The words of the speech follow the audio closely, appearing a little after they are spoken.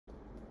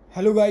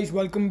Hello guys,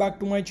 welcome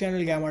back to my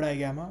channel Gamma Di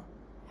Gamma,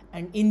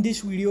 and in this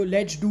video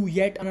let's do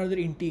yet another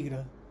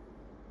integral.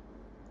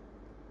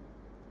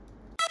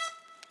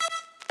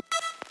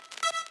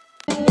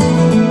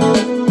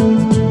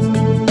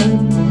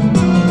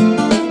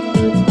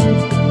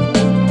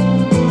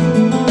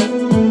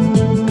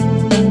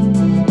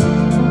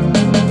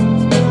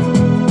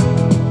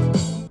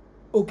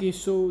 Okay,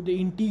 so the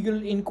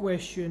integral in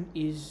question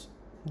is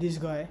this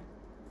guy.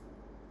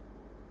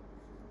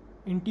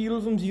 Integral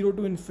from 0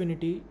 to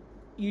infinity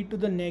e to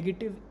the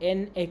negative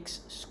nx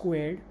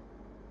squared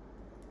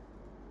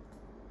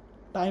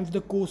times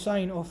the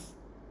cosine of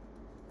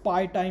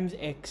pi times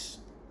x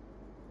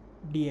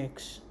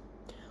dx.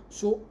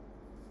 So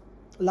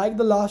like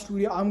the last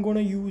video, I'm going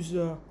to use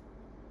the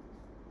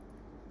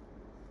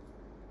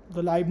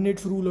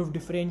Leibniz rule of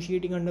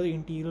differentiating under the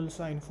integral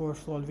sign for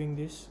solving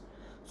this.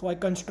 So I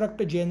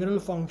construct a general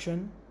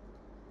function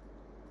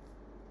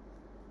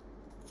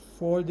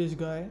for this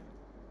guy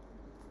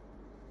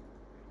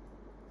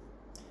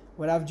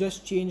where I've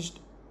just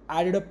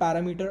added a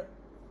parameter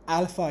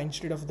alpha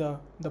instead of the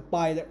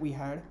pi that we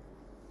had.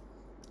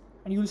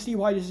 And you'll see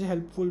why this is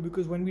helpful,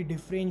 because when we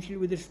differentiate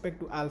with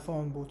respect to alpha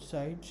on both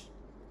sides,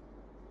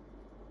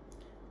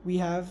 we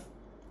have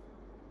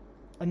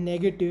a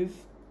negative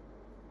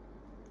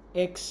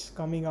x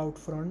coming out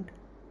front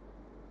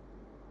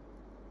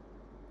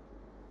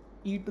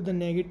e to the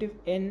negative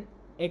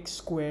nx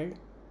squared.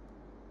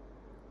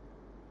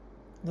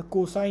 The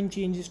cosine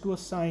changes to a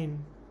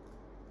sine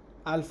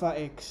alpha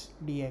x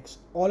dx.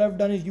 All I've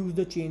done is use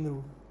the chain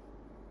rule.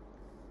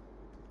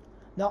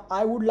 Now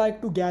I would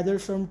like to gather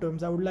some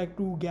terms. I would like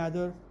to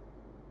gather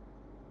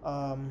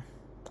I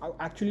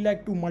actually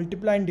like to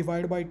multiply and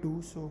divide by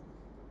 2. So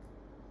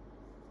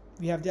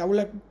we have I would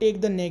like to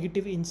take the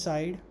negative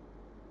inside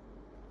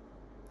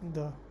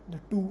the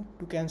 2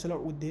 to cancel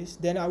out with this.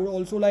 Then I would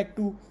also like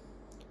to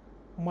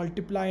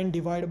multiply and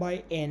divide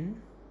by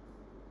n.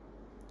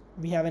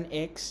 We have an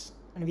x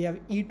and we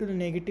have e to the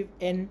negative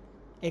n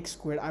x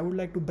squared. I would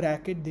like to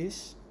bracket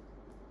this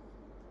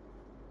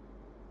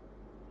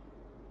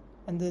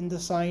and then the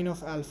sine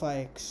of alpha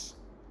x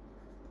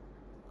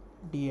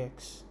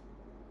dx.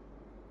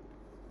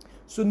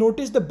 So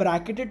notice the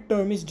bracketed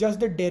term is just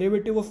the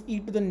derivative of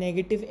e to the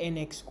negative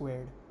nx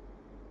squared,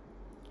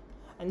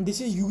 and this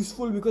is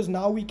useful because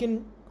now we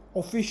can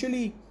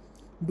officially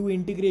do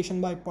integration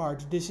by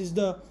parts. This is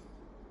the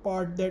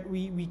part that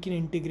we can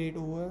integrate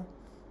over.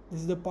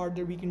 This is the part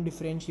that we can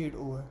differentiate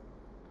over.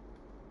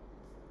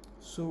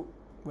 So,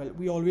 well,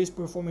 we always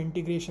perform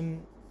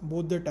integration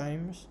both the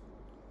times.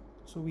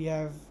 So we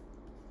have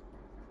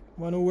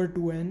 1 over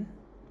 2n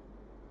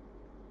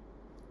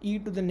e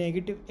to the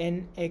negative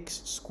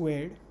nx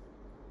squared.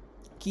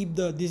 Keep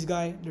this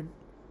guy,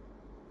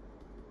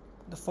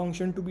 the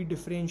function, to be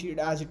differentiated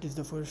as it is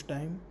the first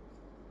time.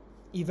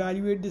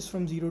 Evaluate this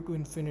from 0 to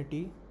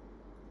infinity.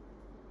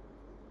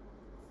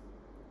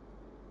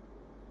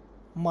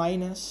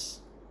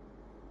 Minus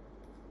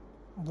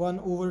 1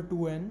 over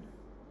 2n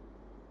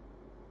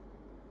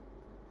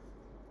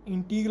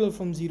integral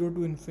from 0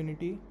 to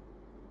infinity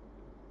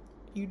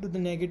e to the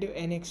negative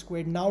nx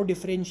squared. Now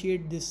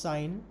differentiate this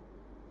sign,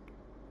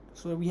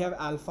 so we have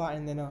alpha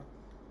and then a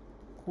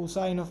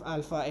cosine of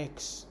alpha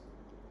x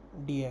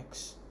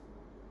dx.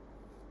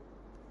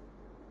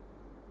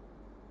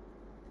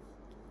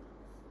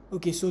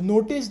 Okay, so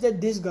notice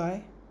that this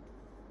guy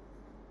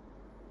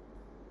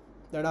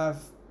that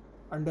I've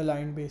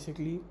underlined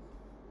basically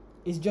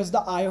is just the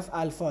I of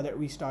alpha that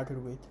we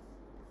started with,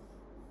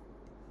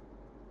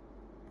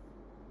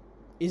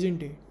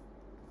 isn't it?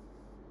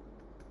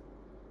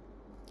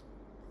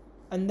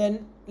 And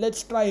then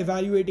let's try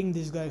evaluating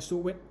this guy. So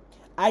when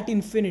at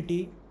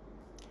infinity,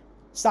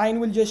 sign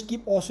will just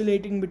keep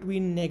oscillating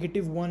between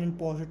 -1 and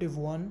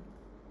 +1.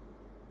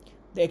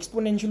 The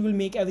exponential will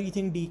make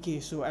everything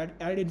decay. So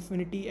at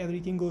infinity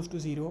everything goes to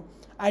 0.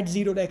 At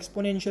 0 the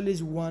exponential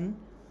is 1,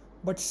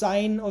 but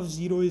sine of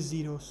 0 is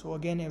 0. So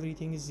again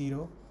everything is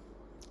 0.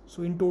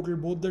 So in total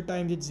both the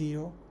times it's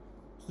 0.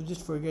 So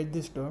just forget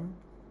this term.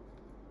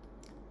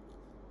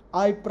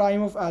 I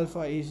prime of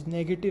alpha is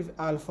negative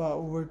alpha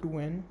over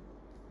 2n.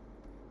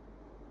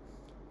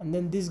 And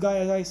then this guy,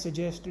 as I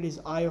suggested, is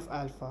I of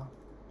alpha.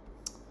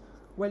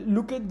 Well,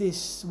 look at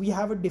this. We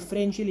have a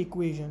differential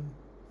equation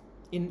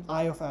in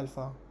I of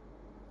alpha.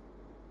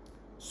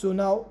 So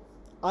now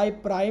I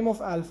prime of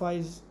alpha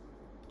is,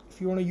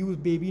 if you want to use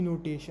baby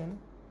notation,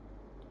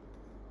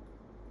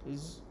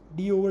 is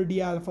d over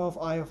d alpha of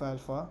I of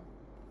alpha.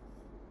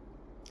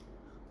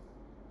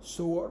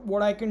 So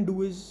what I can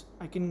do is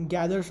I can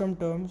gather some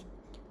terms.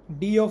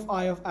 D of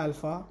I of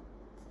alpha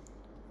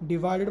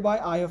divided by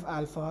I of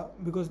alpha,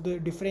 because the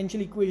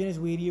differential equation is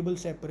variable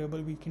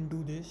separable, we can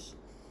do this.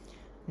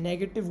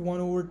 Negative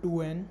 1 over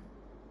 2n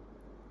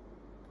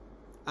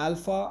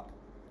alpha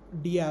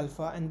d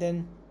alpha, and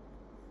then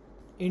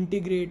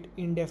integrate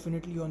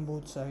indefinitely on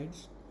both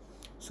sides.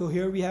 So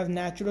here we have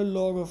natural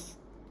log of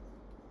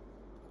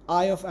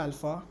I of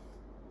alpha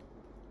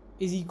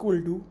is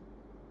equal to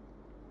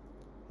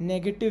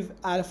negative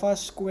alpha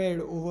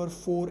squared over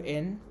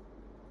 4n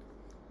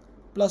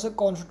plus a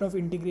constant of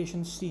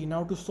integration c.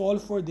 Now to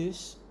solve for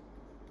this,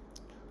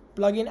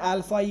 plug in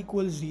alpha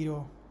equals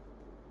 0.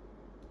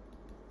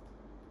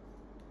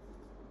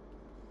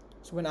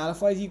 So when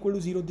alpha is equal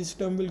to 0, this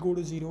term will go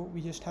to 0.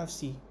 We just have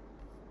c.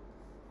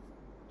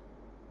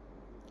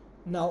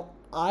 Now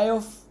I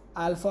of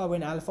alpha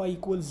when alpha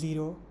equals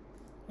 0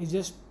 is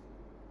just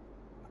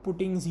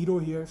putting 0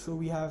 here. So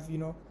we have,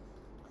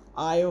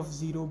 I of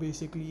 0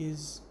 basically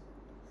is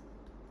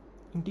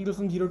integral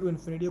from 0 to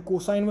infinity. The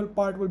cosine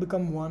part will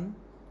become 1.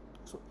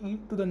 So e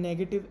to the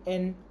negative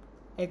n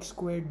x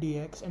squared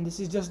dx, and this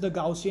is just the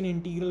Gaussian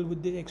integral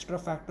with the extra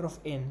factor of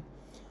n,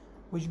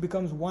 which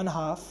becomes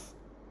 1/2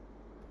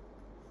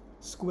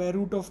 square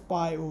root of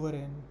pi over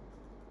n.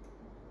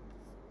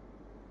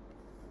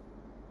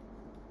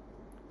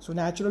 So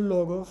natural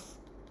log of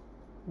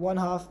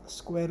 1/2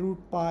 square root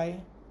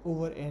pi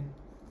over n.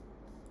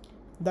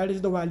 That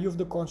is the value of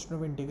the constant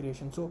of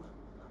integration. So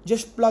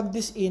just plug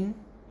this in.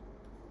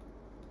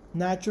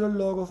 Natural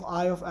log of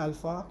I of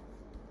alpha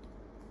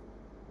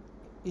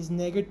is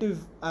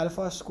negative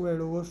alpha squared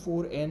over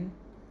 4n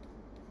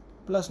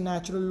plus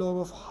natural log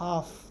of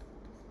 1/2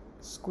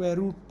 square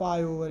root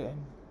pi over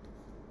n.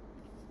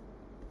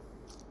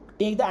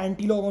 Take the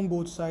antilog on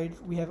both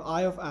sides. We have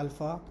I of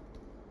alpha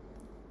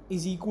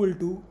is equal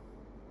to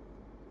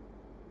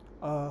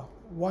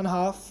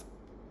 1/2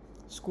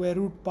 square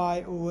root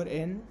pi over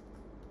n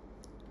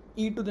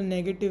e to the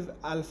negative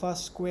alpha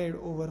squared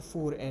over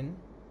 4n.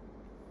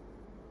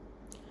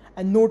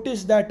 And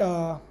notice that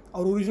our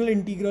original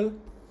integral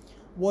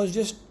was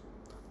just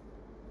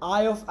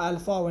I of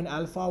alpha when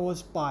alpha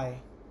was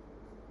pi.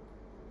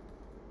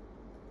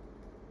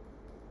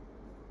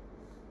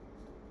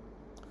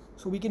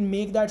 So we can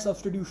make that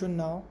substitution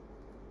now.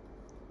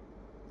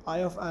 I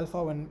of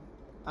alpha when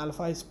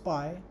alpha is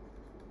pi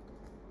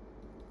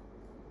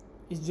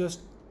is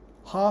just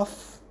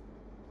 1/2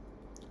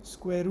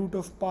 square root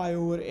of pi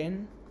over n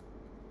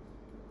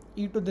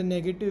e to the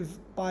negative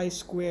pi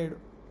squared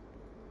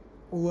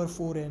over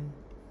 4n.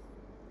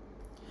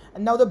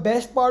 And now the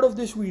best part of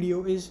this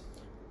video is,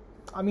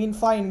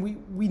 fine,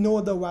 we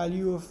know the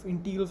value of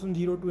integral from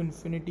 0 to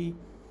infinity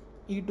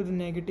e to the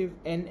negative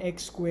nx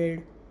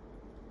squared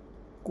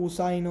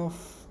cosine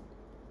of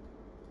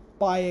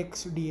pi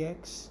x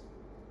dx.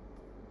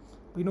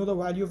 We know the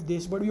value of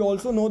this, but we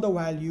also know the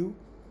value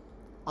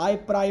I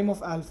prime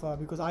of alpha,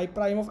 because I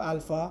prime of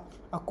alpha,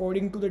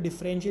 according to the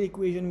differential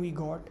equation we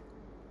got,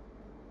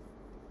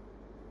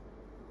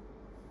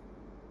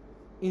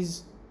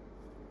 is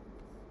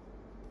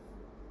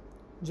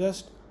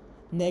just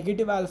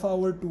negative alpha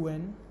over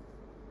 2n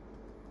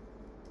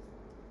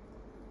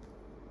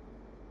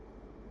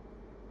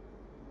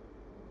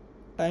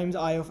times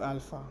I of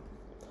alpha.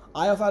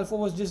 I of alpha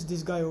was just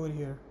this guy over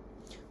here,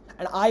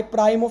 and I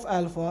prime of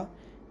alpha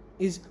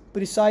is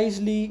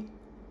precisely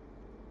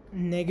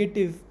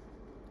negative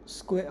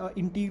square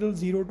integral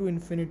 0 to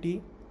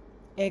infinity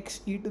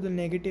x e to the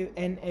negative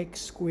nx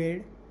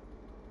squared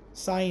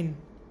sine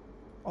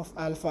of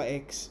alpha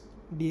x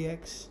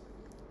dx,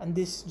 and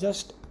this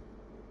just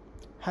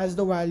has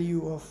the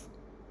value of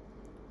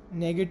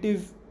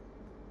negative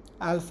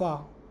alpha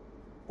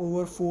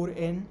over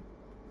 4n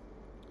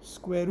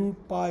square root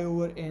pi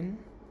over n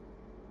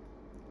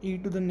e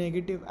to the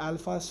negative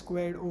alpha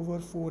squared over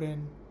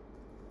 4n.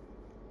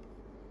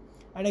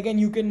 And again,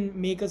 you can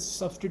make a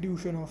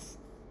substitution of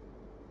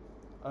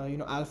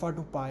alpha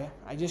to pi.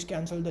 I just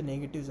cancelled the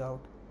negatives out.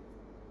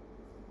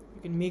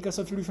 You can make a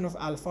substitution of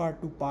alpha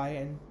to pi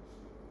and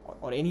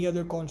or any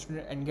other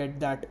constant and get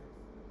that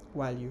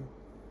value.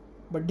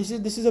 But this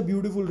is a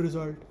beautiful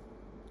result.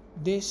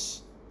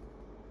 This,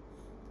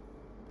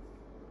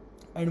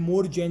 and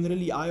more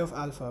generally I of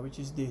alpha, which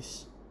is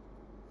this.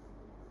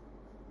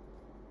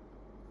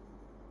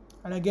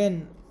 And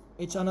again,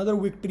 it's another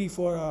victory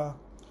for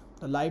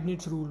the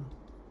Leibniz rule.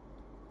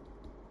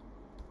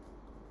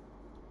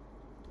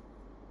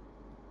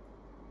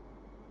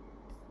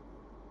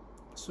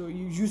 So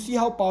you see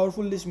how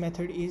powerful this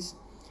method is,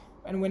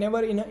 and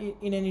whenever in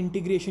an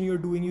integration you're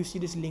doing, you see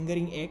this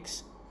lingering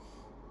x.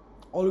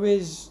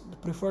 Always the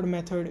preferred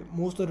method,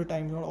 most of the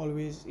time, not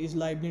always, is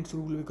Leibniz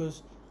rule,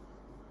 because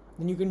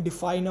then you can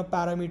define a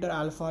parameter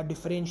alpha,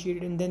 differentiate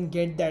it, and then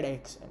get that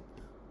x.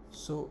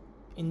 So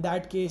in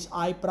that case,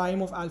 I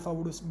prime of alpha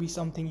would be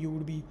something you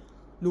would be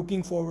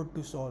looking forward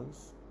to solve.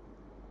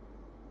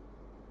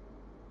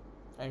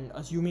 And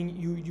assuming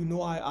you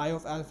know I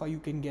of alpha, you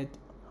can get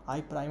I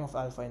prime of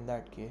alpha in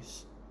that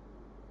case.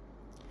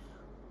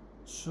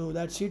 So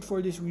that's it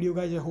for this video,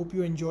 guys. I hope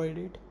you enjoyed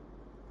it.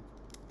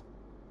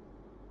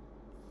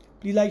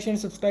 Please like, share and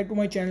subscribe to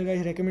my channel,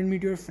 guys. Recommend me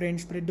to your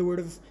friends. Spread the word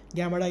of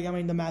Gamma Di Gamma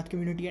in the math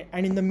community.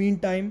 And in the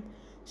meantime,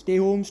 stay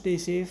home, stay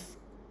safe,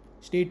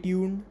 stay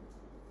tuned,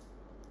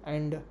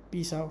 and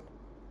peace out.